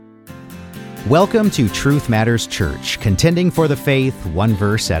Welcome to Truth Matters Church, contending for the faith one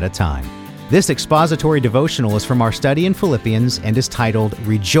verse at a time. This expository devotional is from our study in Philippians and is titled,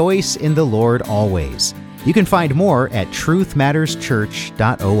 Rejoice in the Lord Always. You can find more at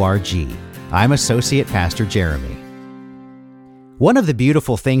truthmatterschurch.org. I'm Associate Pastor Jeremy. One of the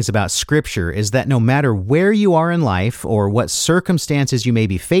beautiful things about Scripture is that no matter where you are in life or what circumstances you may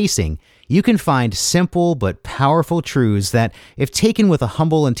be facing, you can find simple but powerful truths that, if taken with a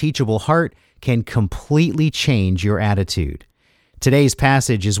humble and teachable heart, can completely change your attitude. Today's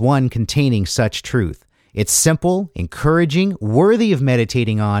passage is one containing such truth. It's simple, encouraging, worthy of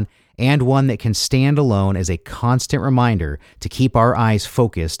meditating on, and one that can stand alone as a constant reminder to keep our eyes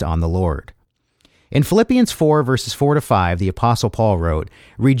focused on the Lord. In Philippians 4, verses 4 to 5, the Apostle Paul wrote,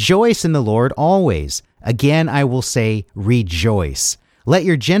 Rejoice in the Lord always. Again, I will say, rejoice. Let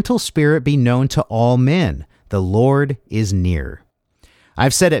your gentle spirit be known to all men. The Lord is near.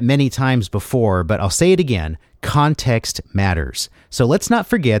 I've said it many times before, but I'll say it again. Context matters. So let's not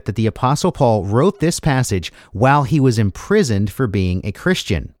forget that the Apostle Paul wrote this passage while he was imprisoned for being a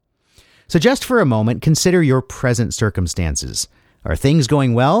Christian. So just for a moment, consider your present circumstances. Are things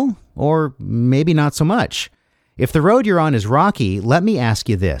going well? Or maybe not so much? If the road you're on is rocky, let me ask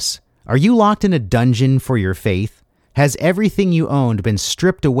you this. Are you locked in a dungeon for your faith? Has everything you owned been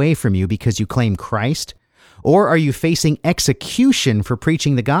stripped away from you because you claim Christ? Or are you facing execution for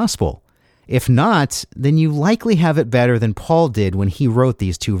preaching the gospel? If not, then you likely have it better than Paul did when he wrote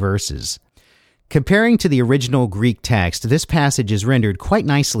these two verses. Comparing to the original Greek text, this passage is rendered quite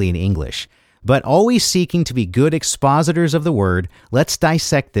nicely in English. But always seeking to be good expositors of the word, let's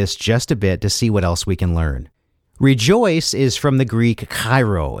dissect this just a bit to see what else we can learn. Rejoice is from the Greek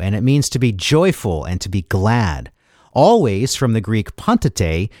chairo, and it means to be joyful and to be glad. Always from the Greek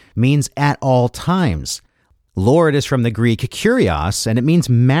pantate means at all times. Lord is from the Greek kurios, and it means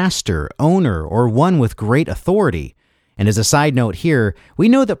master, owner, or one with great authority. And as a side note here, we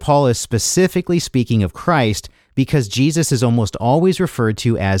know that Paul is specifically speaking of Christ because Jesus is almost always referred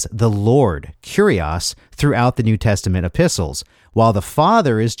to as the Lord, kurios, throughout the New Testament epistles, while the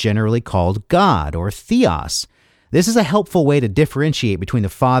Father is generally called God, or theos. This is a helpful way to differentiate between the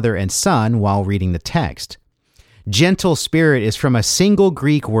Father and Son while reading the text. Gentle spirit is from a single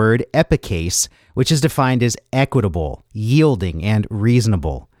Greek word, epikes, which is defined as equitable, yielding, and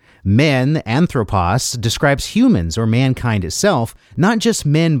reasonable. Men, anthropos, describes humans or mankind itself, not just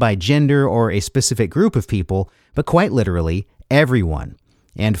men by gender or a specific group of people, but quite literally, everyone.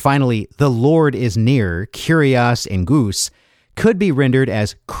 And finally, the Lord is near, kurios and gus, could be rendered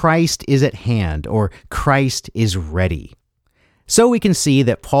as Christ is at hand or Christ is ready. So we can see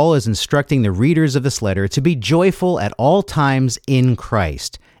that Paul is instructing the readers of this letter to be joyful at all times in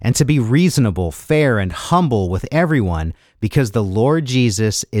Christ, and to be reasonable, fair, and humble with everyone, because the Lord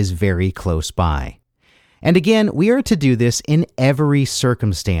Jesus is very close by. And again, we are to do this in every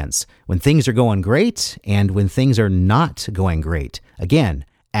circumstance, when things are going great and when things are not going great. Again,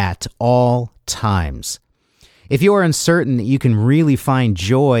 at all times. If you are uncertain that you can really find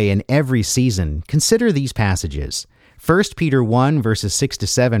joy in every season, consider these passages. 1 Peter 1, verses 6 to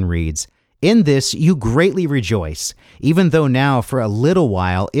 7 reads, In this you greatly rejoice, even though now for a little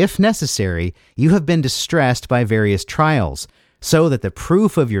while, if necessary, you have been distressed by various trials, so that the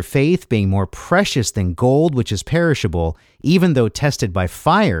proof of your faith, being more precious than gold which is perishable, even though tested by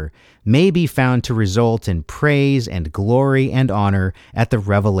fire, may be found to result in praise and glory and honor at the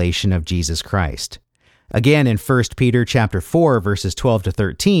revelation of Jesus Christ. Again, in 1 Peter chapter 4, verses 12 to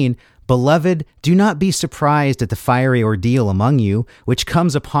 13, Beloved, do not be surprised at the fiery ordeal among you, which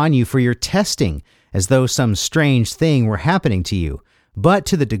comes upon you for your testing, as though some strange thing were happening to you. But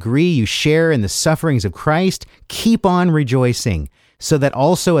to the degree you share in the sufferings of Christ, keep on rejoicing, so that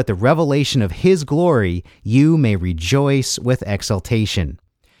also at the revelation of His glory you may rejoice with exultation.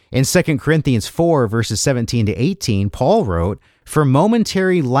 In 2 Corinthians 4, verses 17 to 18, Paul wrote, For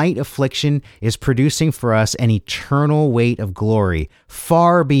momentary light affliction is producing for us an eternal weight of glory,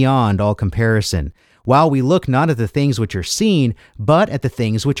 far beyond all comparison, while we look not at the things which are seen, but at the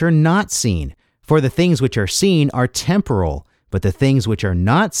things which are not seen. For the things which are seen are temporal, but the things which are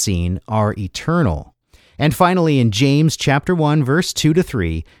not seen are eternal. And finally, in James chapter 1, verse 2 to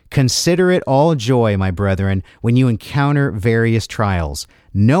 3, Consider it all joy, my brethren, when you encounter various trials,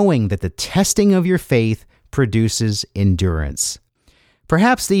 knowing that the testing of your faith produces endurance.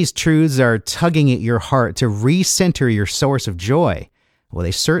 Perhaps these truths are tugging at your heart to recenter your source of joy. Well,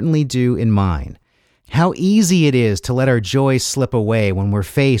 they certainly do in mine. How easy it is to let our joy slip away when we're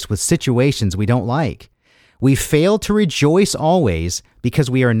faced with situations we don't like. We fail to rejoice always because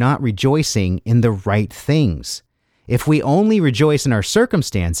we are not rejoicing in the right things. If we only rejoice in our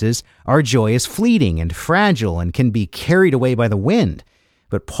circumstances, our joy is fleeting and fragile and can be carried away by the wind.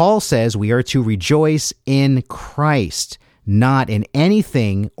 But Paul says we are to rejoice in Christ, not in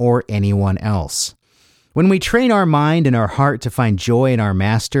anything or anyone else. When we train our mind and our heart to find joy in our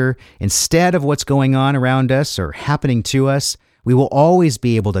Master instead of what's going on around us or happening to us, we will always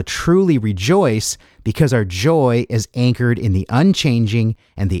be able to truly rejoice because our joy is anchored in the unchanging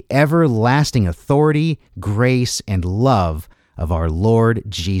and the everlasting authority, grace, and love of our Lord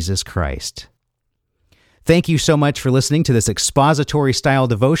Jesus Christ. Thank you so much for listening to this expository-style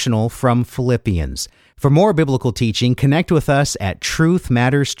devotional from Philippians. For more biblical teaching, connect with us at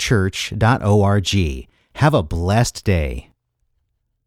truthmatterschurch.org. Have a blessed day.